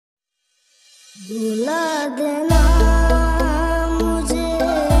भुला देना मुझे,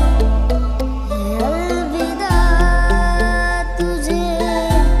 अलविदा तुझे,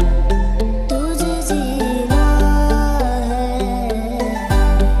 तुझे जीना है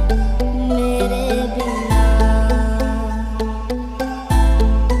मेरे बिना।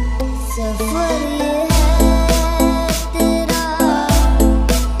 सफर ये है तेरा,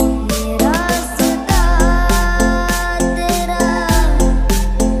 ये रास्ता तेरा,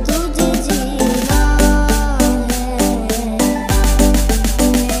 तुझे जीना है मेरे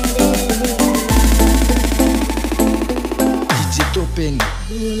बिना। DJ Topeng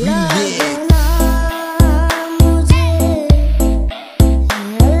भुला Remix। देना मुझे,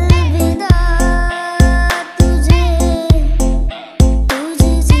 अलविदा तुझे,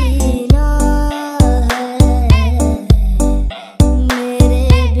 तुझे जीना है मेरे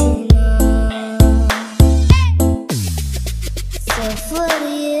बिना। सफर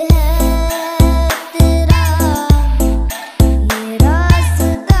ये है तेरा, ये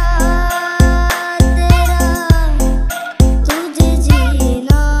रास्ता तेरा, तुझे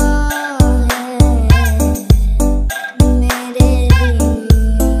जीना है मेरे बिना।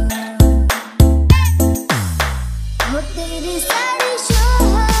 हो तेरी सारी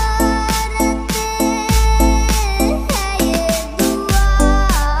शोहरतें है ये दुआ,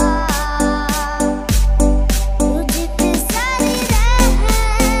 तुझ पे सारी रहमतें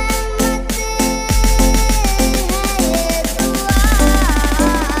है ये दुआ,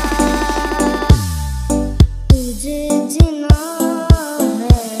 तुझे जीना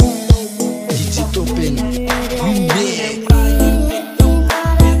है DJ Topeng Remix।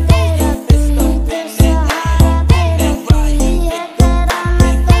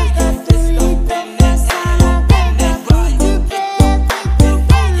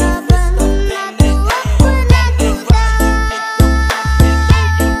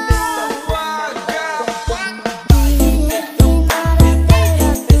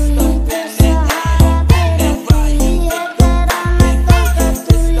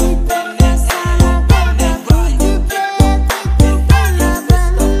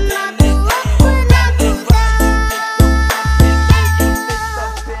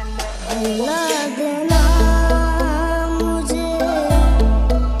 भुला देना मुझे,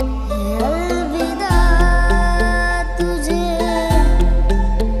 अलविदा तुझे,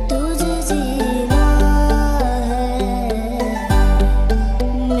 तुझे जीना है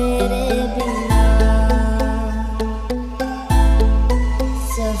मेरे बिना।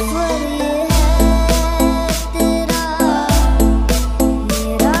 सफर ये है तेरा, ये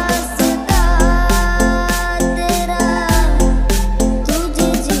रास्ता तेरा, तुझे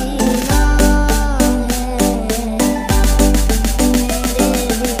जीना है मेरे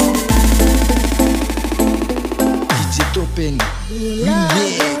बिना। DJ Topeng भुला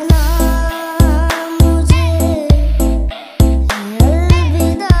Remix। देना मुझे,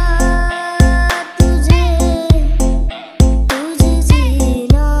 अलविदा तुझे, तुझे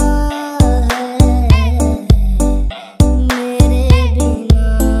जीना है मेरे बिना।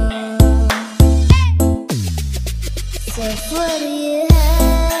 सफर ये है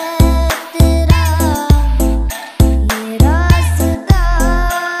तेरा, ये रास्ता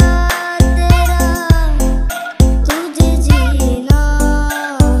तेरा, तुझे जीना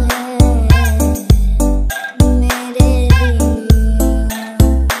है मेरे बिना।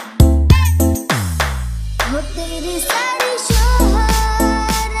 हो तेरी सारी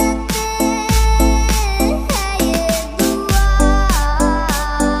शोहरतें है ये दुआ,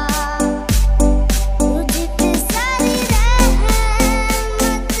 तुझ पे सारी रहमतें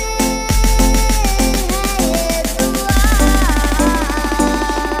है ये दुआ,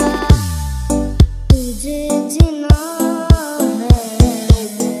 तुझे जीना है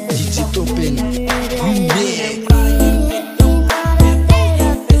DJ Topeng Remix।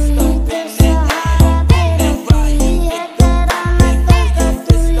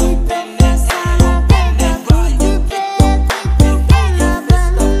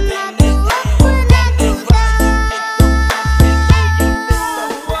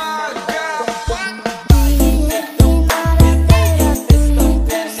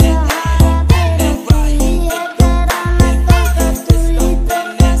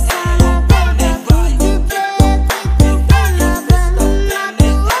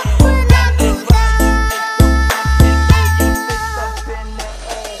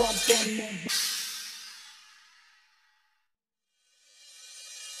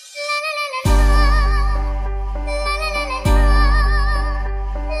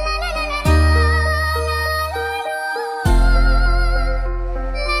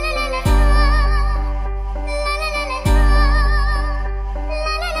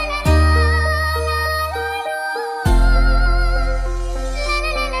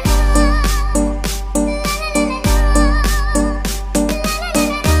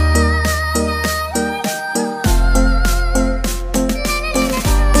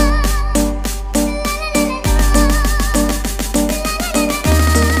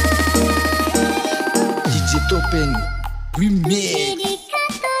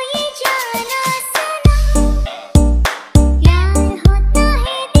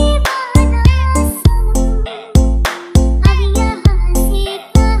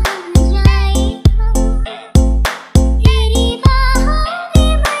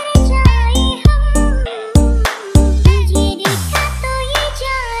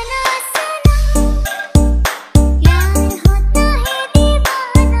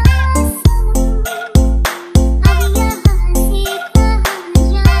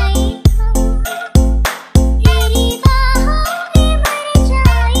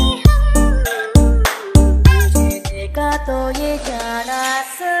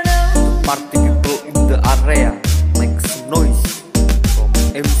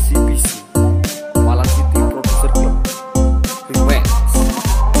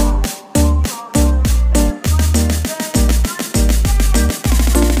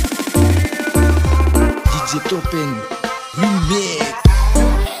 Topeng Remix.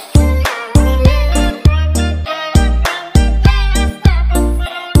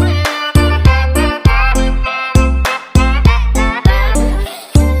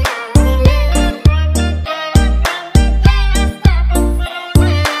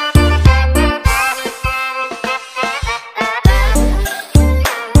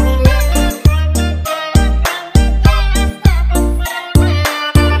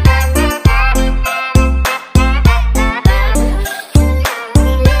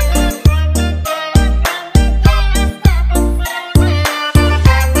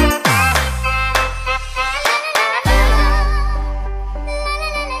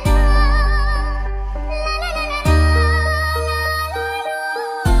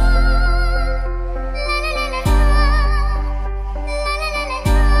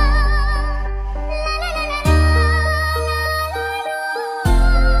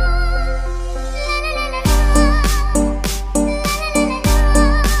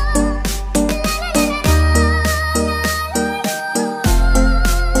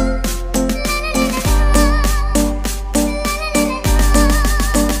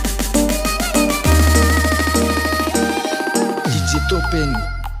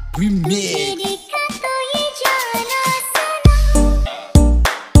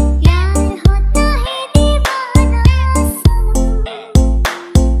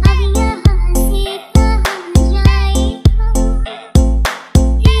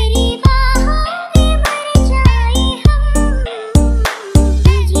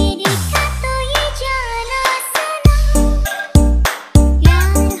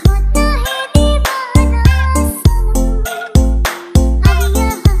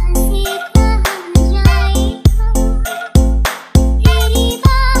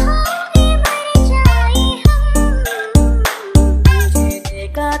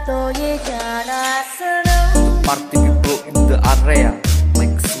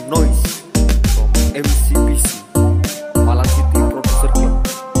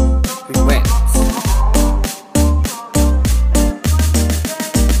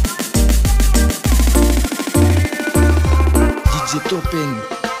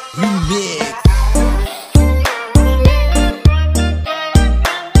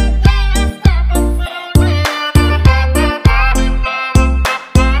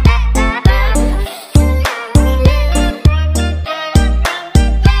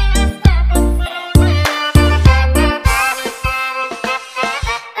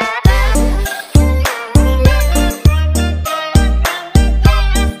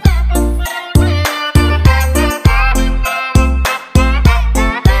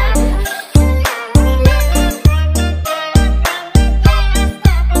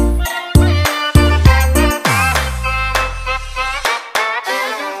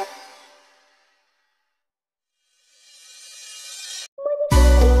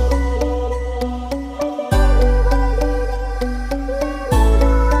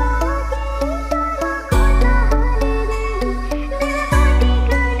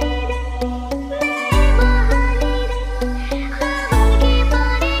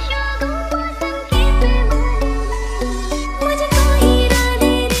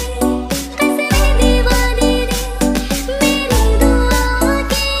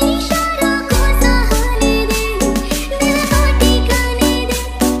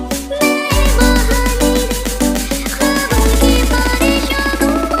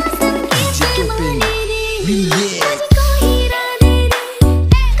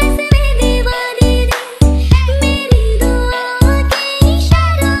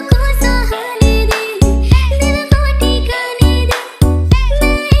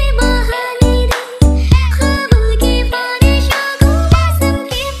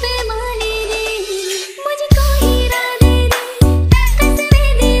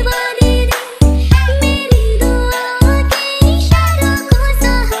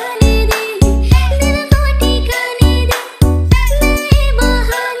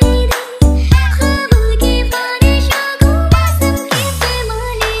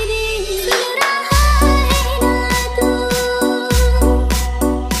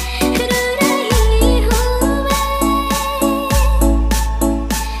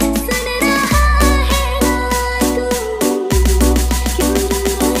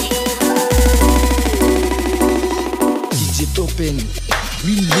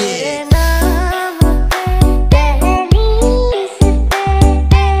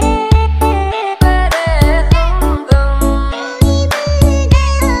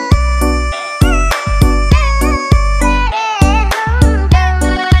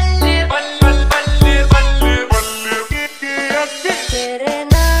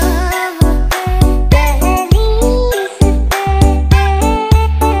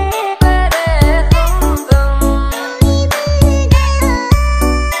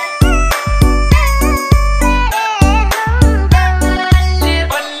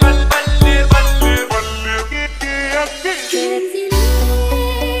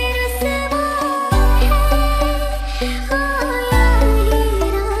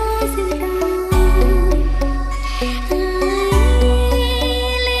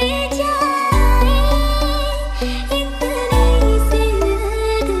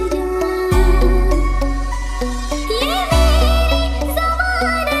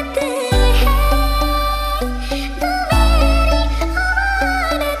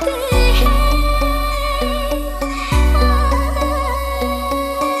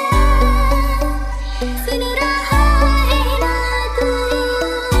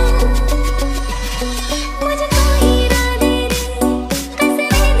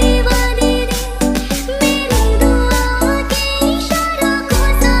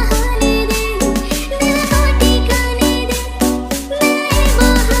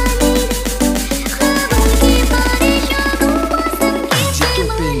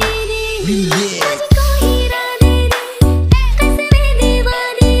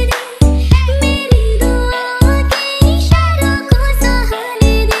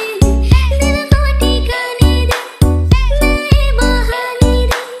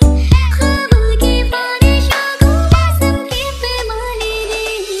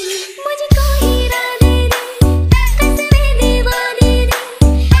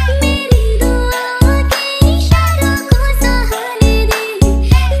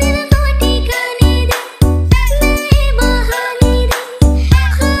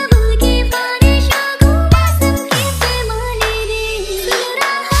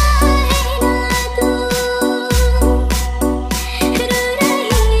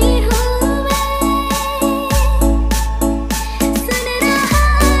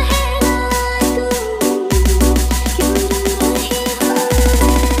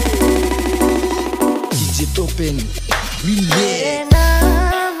 Topeng Remix.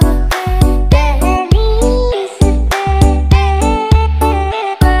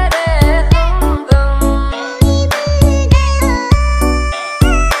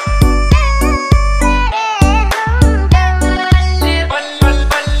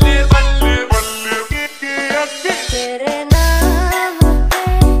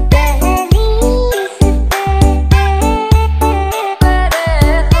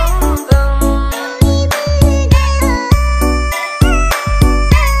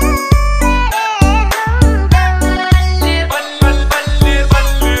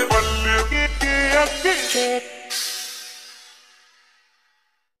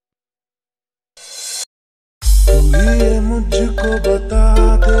 ये मुझको बता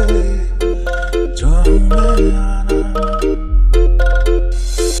दे जहाँ मैं आना,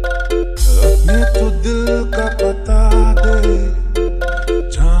 अपने तो दिल का पता दे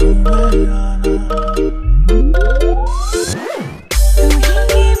जहाँ मैं आना।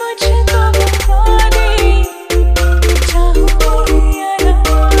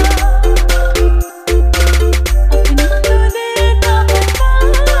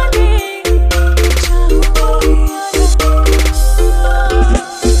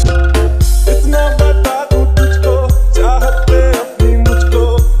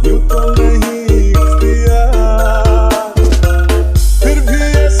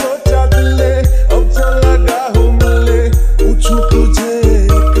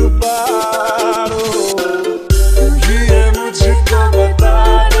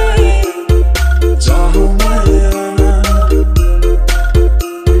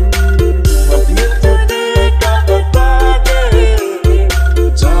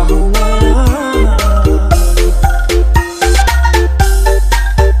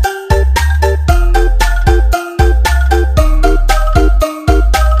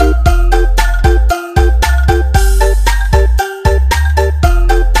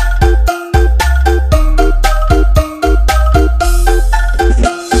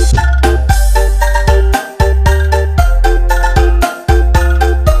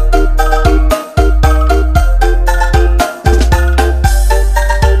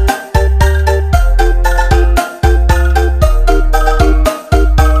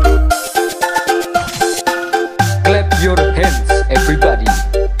 Everybody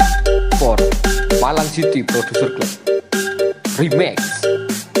for Malang City Producer Club Remix.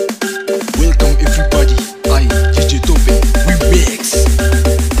 Welcome everybody, I Tujhe Topeng Remix.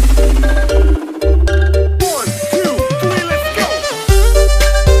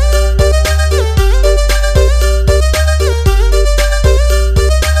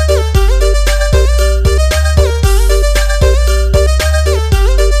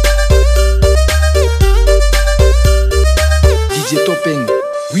 Tujhe Topeng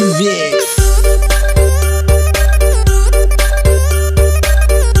Remix.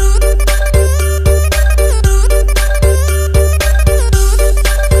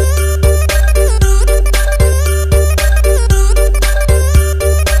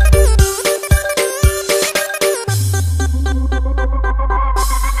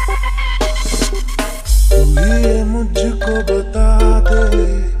 ये मुझको बता दे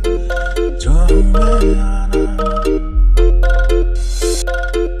जहाँ मैं आना,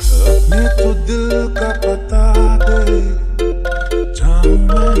 अपने तो दिल का पता दे जहाँ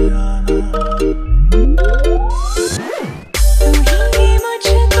मैं आना।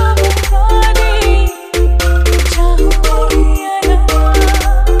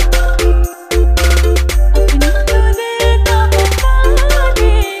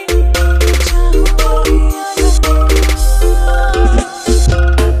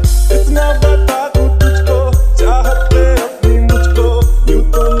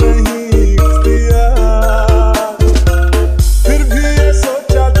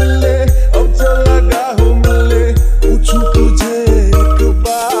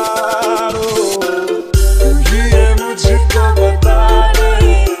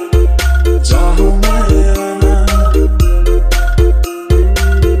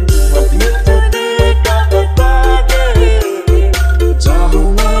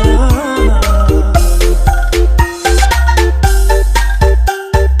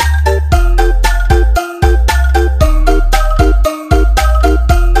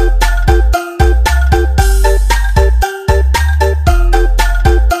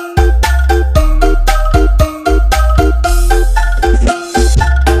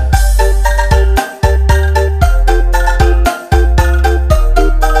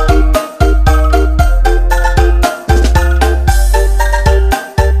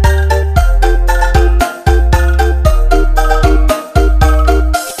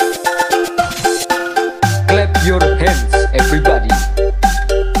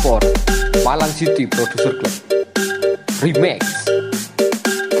 City Producer Club Remix.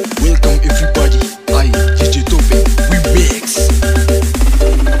 Welcome everybody, I DJ Topeng Remix.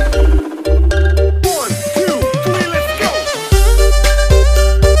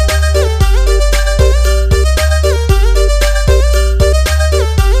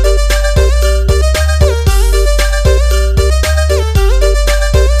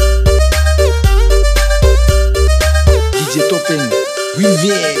 DJ Topeng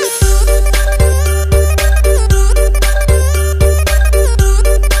Remix.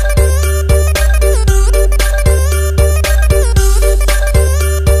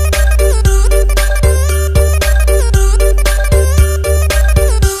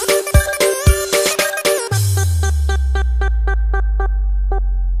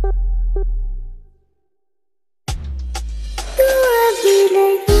 तू अभी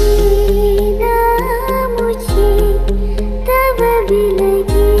लगी ना मुझे, तब भी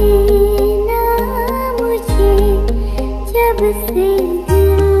लगी ना मुझे, जब से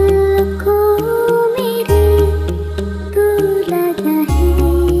दिल को मेरे तू लगा है।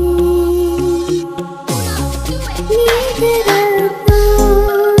 नींद रातों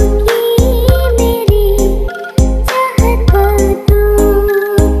की मेरी, चाहत बातों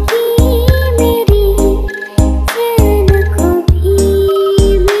की मेरी, चैन को भी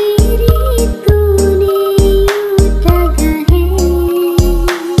मेरी तूने उठाया है।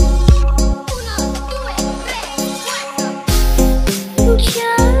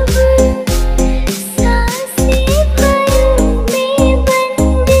 जब सांसें पलों में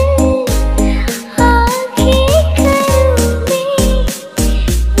बंद, आँखें करों में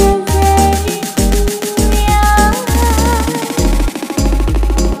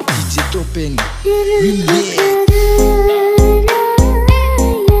DJ Topeng दिल Remix.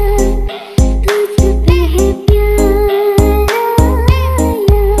 तुझ पे है प्यार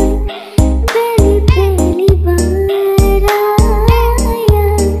आया, पहली पहली बार आया,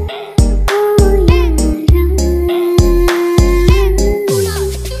 ओ यारा।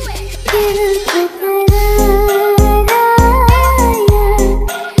 दिल को करार आया,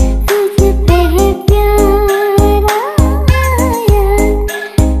 तुझ पे है प्यार आया,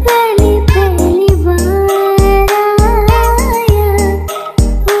 पहली पहली बार आया,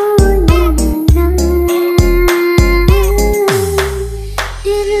 ओ यारा।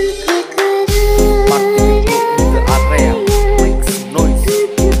 दिल को Participate in the area, make some noise.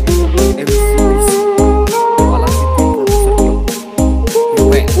 MC Bhuladena City Producer Club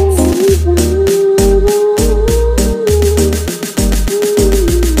Remix.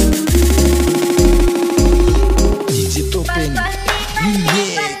 DJ Topeng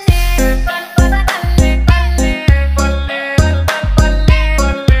Remix.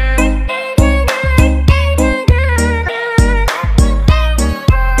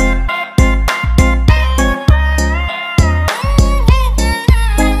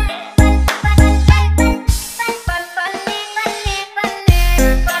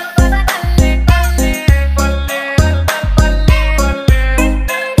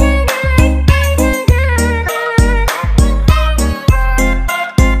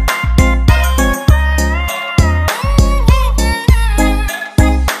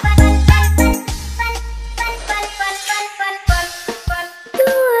 तू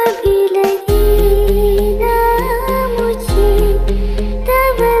अभी लगी ना मुझे,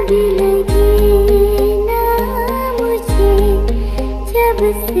 तब भी लगी ना मुझे, जब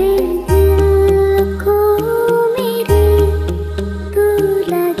से दिल को मेरे तू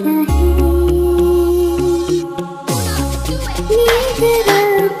लगा है। नींद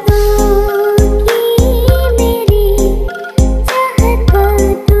रातों की मेरी, चाहत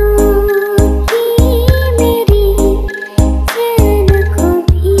बातों की मेरी, चैन को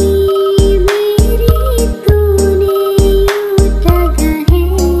भी मेरी तूने उठाया है।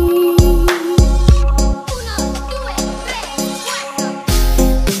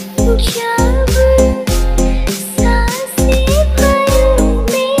 जब सांसें पलों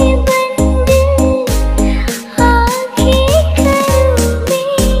में बंद, आँखें करों में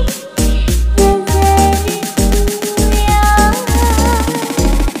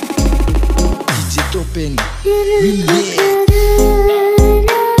DJ Topeng दिल को Remix. करार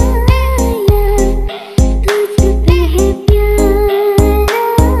आया, तुझ पे है प्यार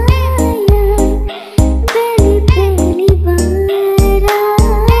आया, पहली पहली बार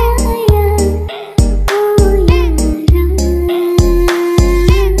आया, ओ यारा।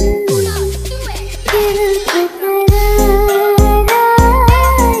 दिल को करार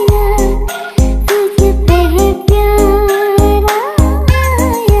आया, तुझ पे है प्यार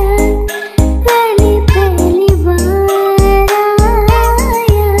आया, पहली पहली बार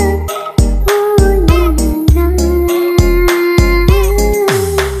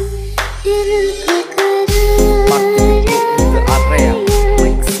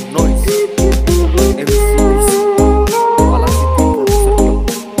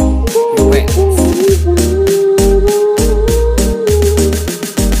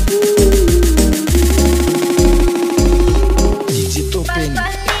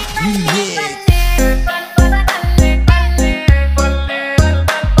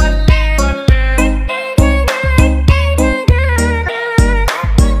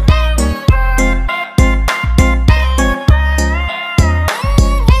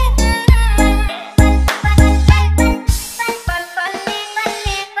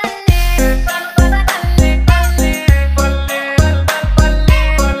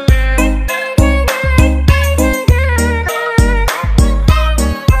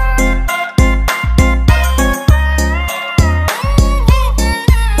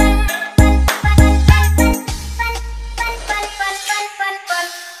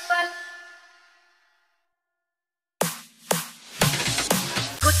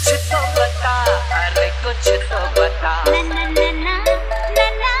बता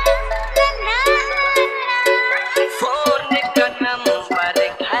फोन का नंबर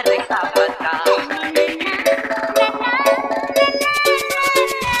घर का बता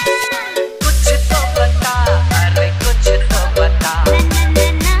कुछ तो बता अरे कुछ तो बता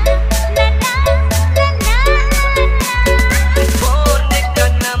फोन का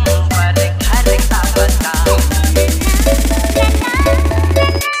नंबर घर का बता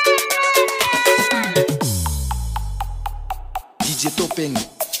DJ Topeng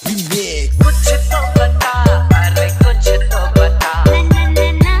Remix. कुछ तो बता अरे कुछ तो बता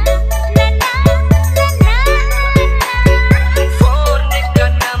फोन का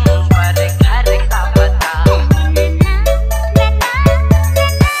नंबर घर का बता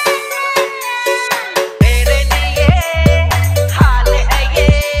तेरे लिए हाल है ये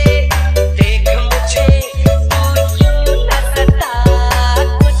देख मुझे तू यूं न सता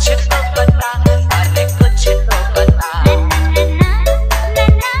कुछ तो बता अरे कुछ तो बता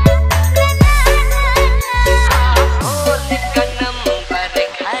फोन का नंबर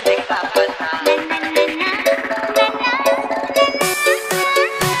घर का बता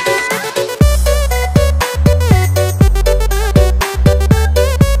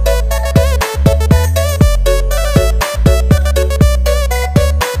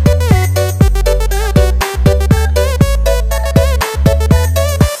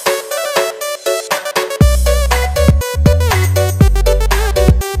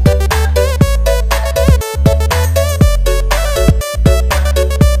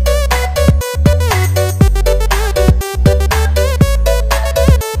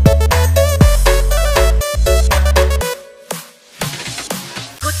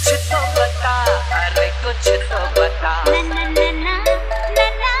कुछ तो बता अरे कुछ तो बता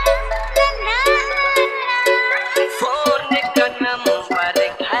फोन का नंबर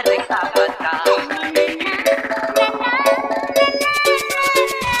घर का बता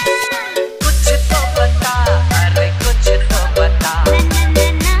कुछ तो बता अरे कुछ तो बता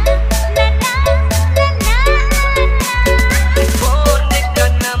फोन का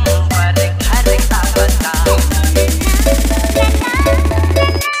नंबर घर का बता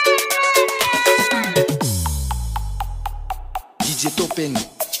DJ Topeng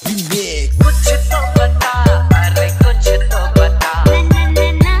Remix. कुछ तो बता अरे कुछ तो बता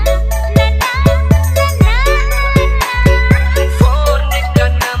फोन का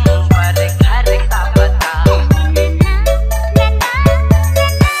नंबर घर का बता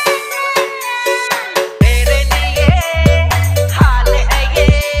तेरे लिए हाल है ये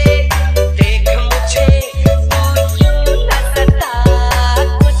देख मुझे तू यूं न सता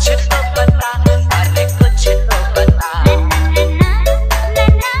कुछ तो बता अरे कुछ तो बता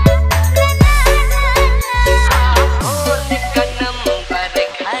फोन का नंबर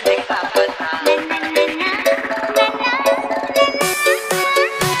घर का बता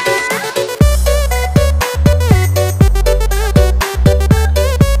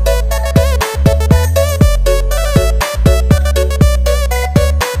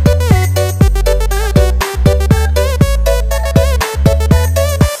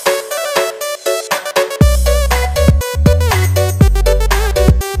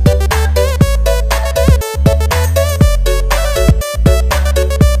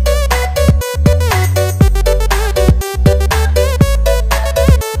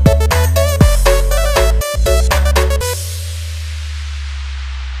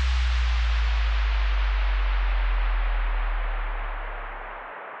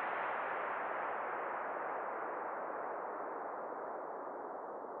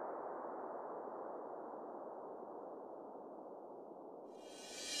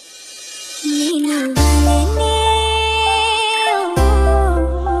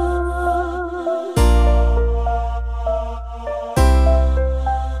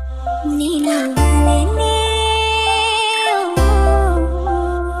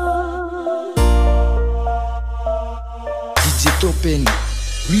DJ Topeng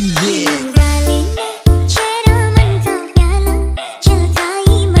Remix.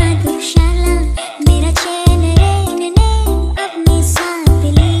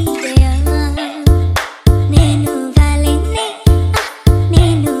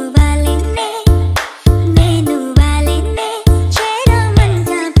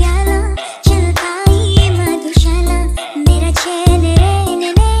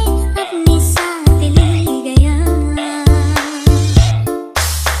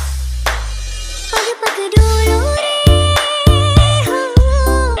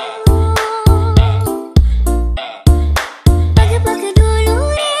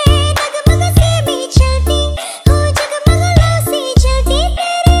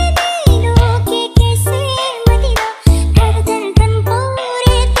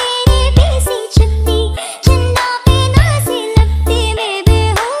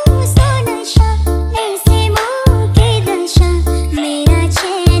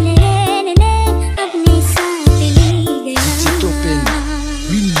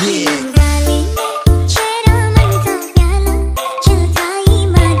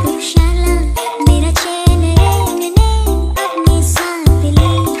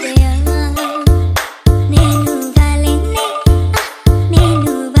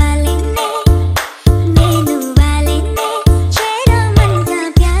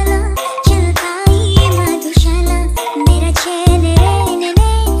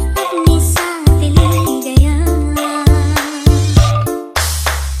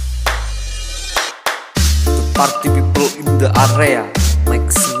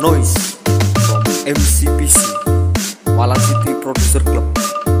 MCPC Malang City Producer Club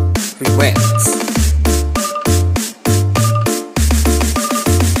Remix.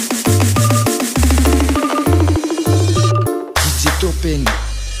 DJ Topeng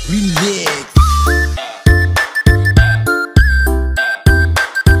Remix.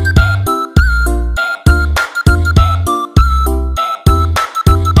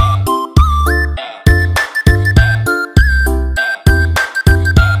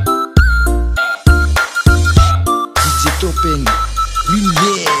 Topeng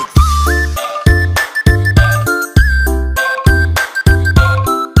Remix.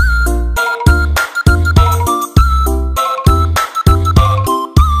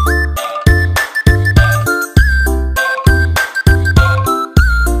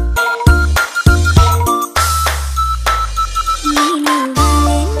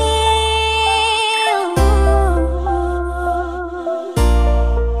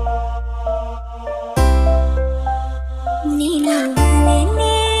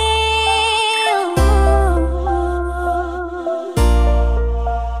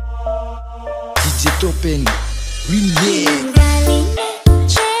 DJ Topeng Remix.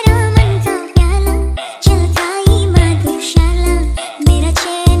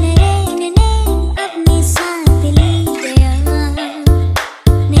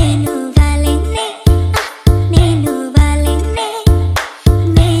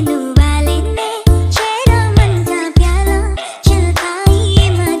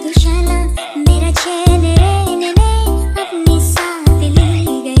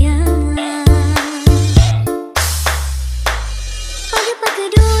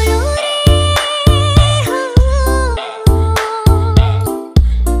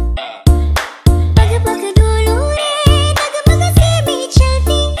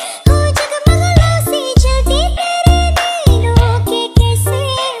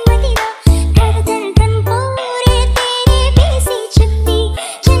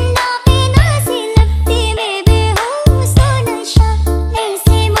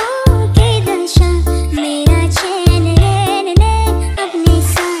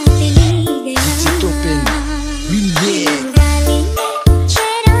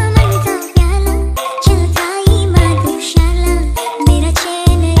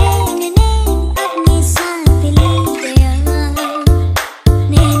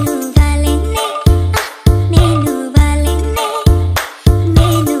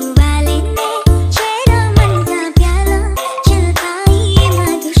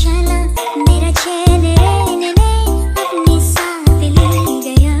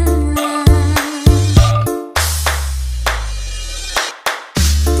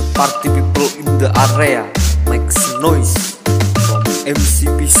 Party people in the area make some noise from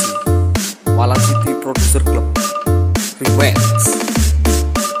MCPC Malang City Producer Club Remix.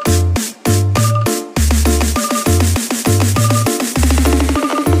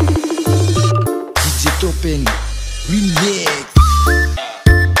 DJ Topeng Remix.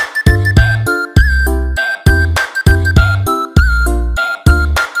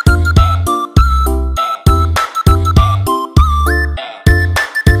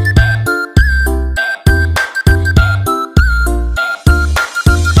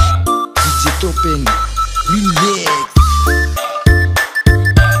 Topeng Remix.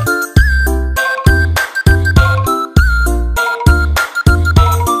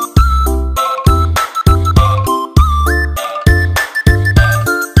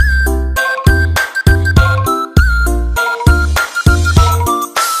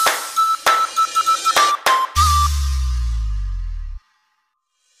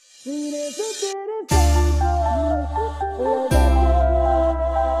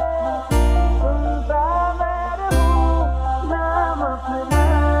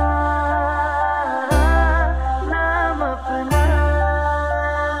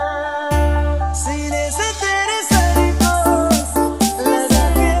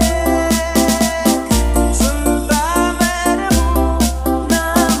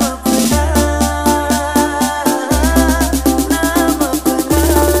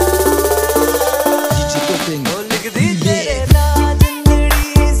 लिख दी तेरे नाम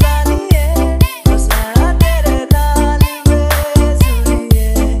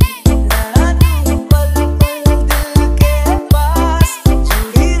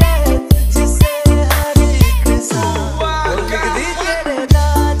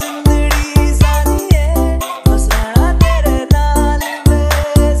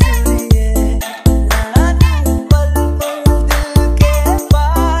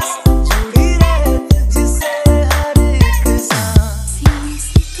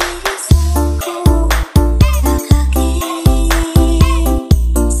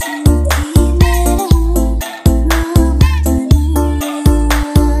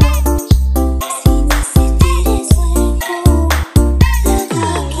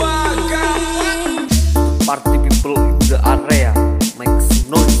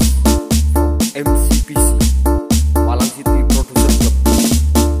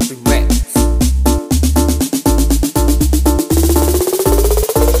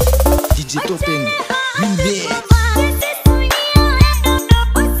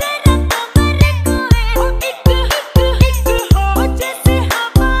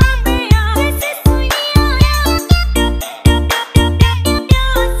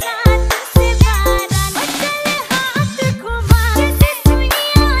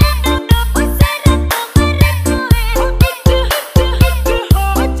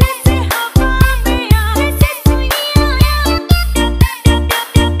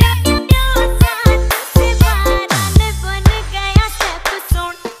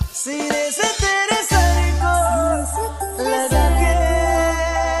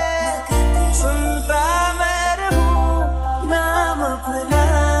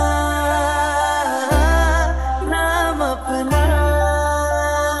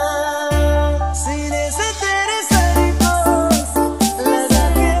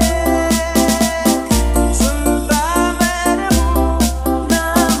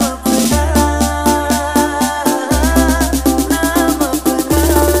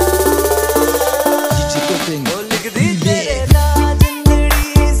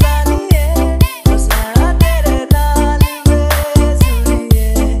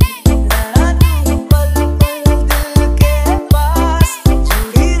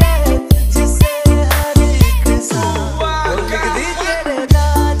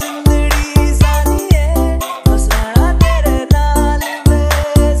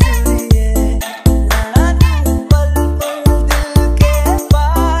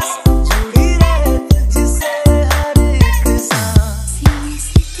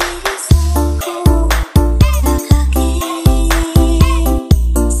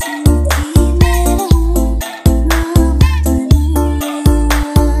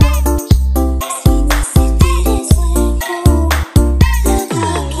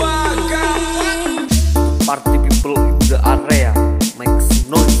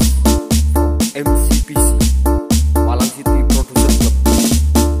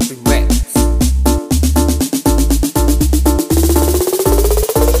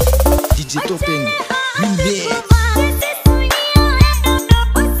Topeng Remix.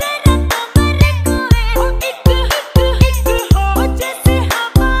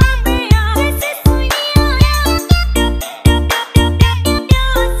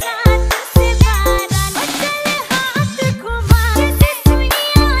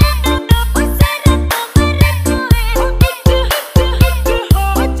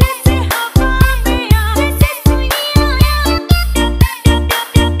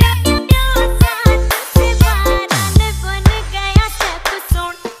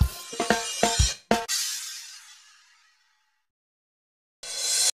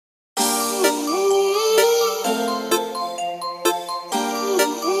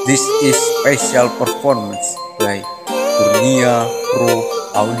 This is special performance by Kurnia Pro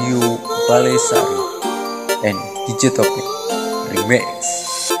Audio Balesari and DJ Topeng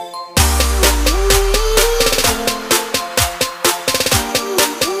Remix.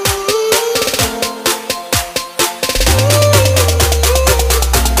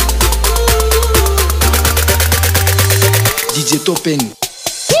 DJ Topeng.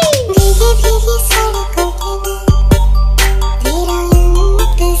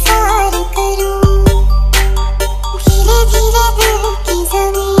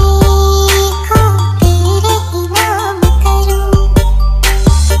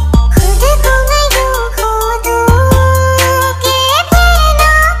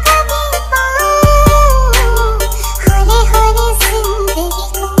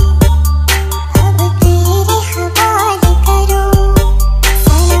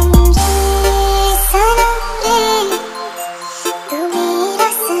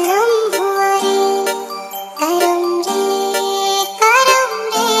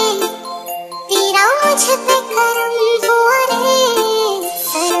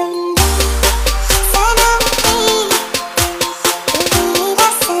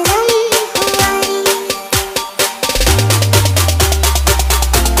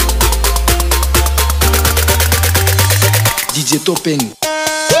 DJ Topeng.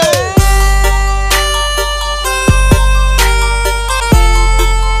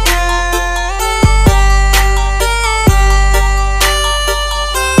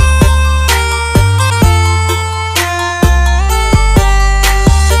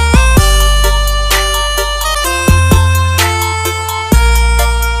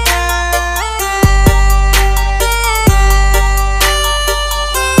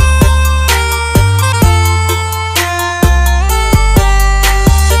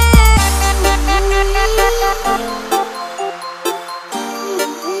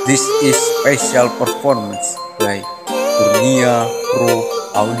 This is special performance by Kurnia Pro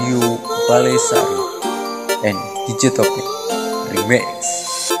Audio Balesari and DJ Topeng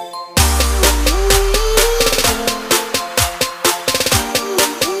Remix.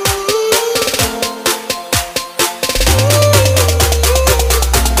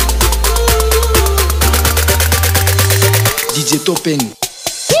 DJ Topeng.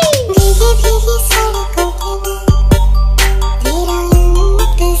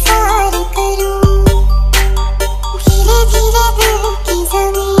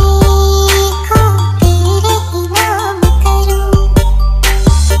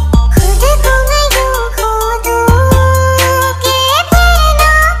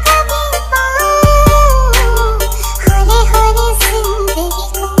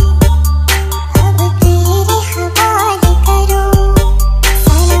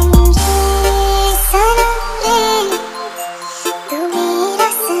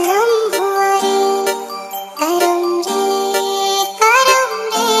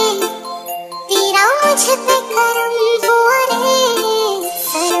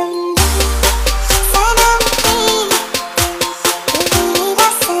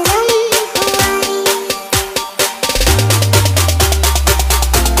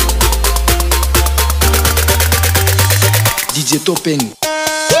 DJ Topeng.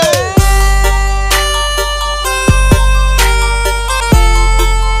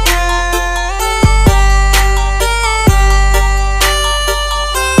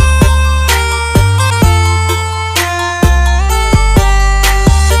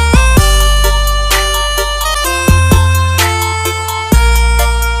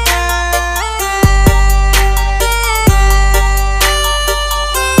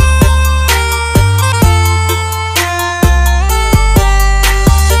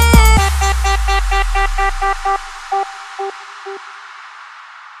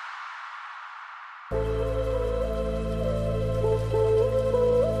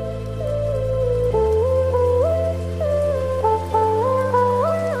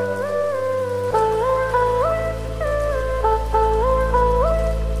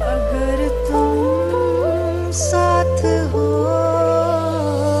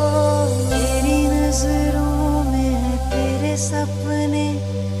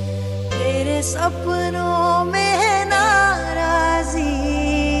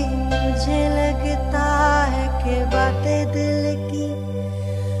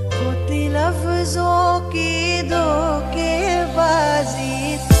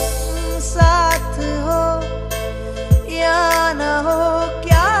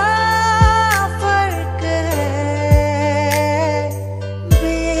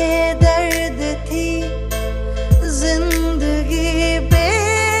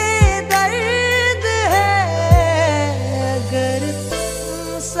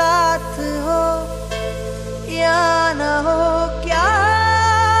 साथ हो या न हो क्या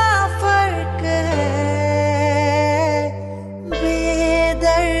फर्क है।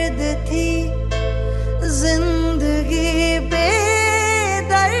 बेदर्द थी जिंदगी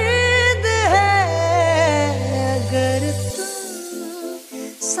बेदर्द है अगर तुम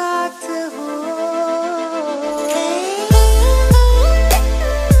साथ हो।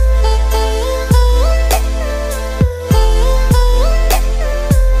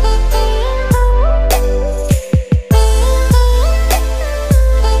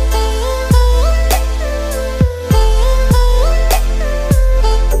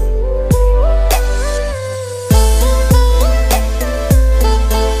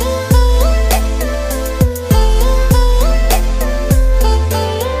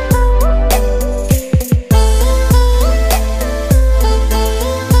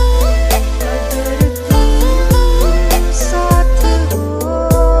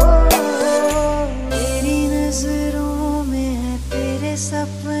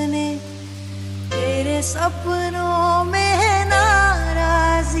 सपनों में है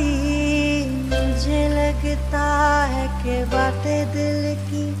नाराजी। मुझे लगता है कि बातें दिल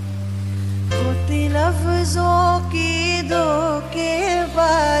की होती लफ्जों की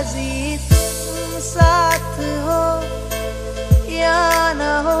धोखेबाजी। तुम साथ हो या न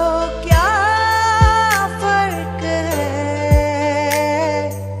हो क्या फर्क है।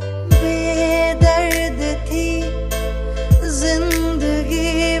 बेदर्द थी जिंदगी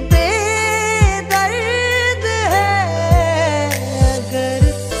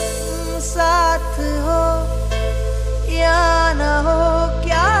साथ हो या न हो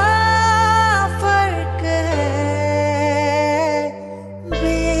क्या फर्क है।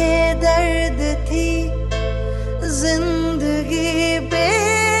 बेदर्द थी जिंदगी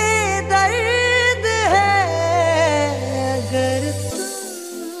बेदर्द है अगर तुम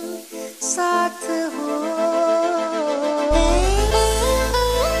साथ हो।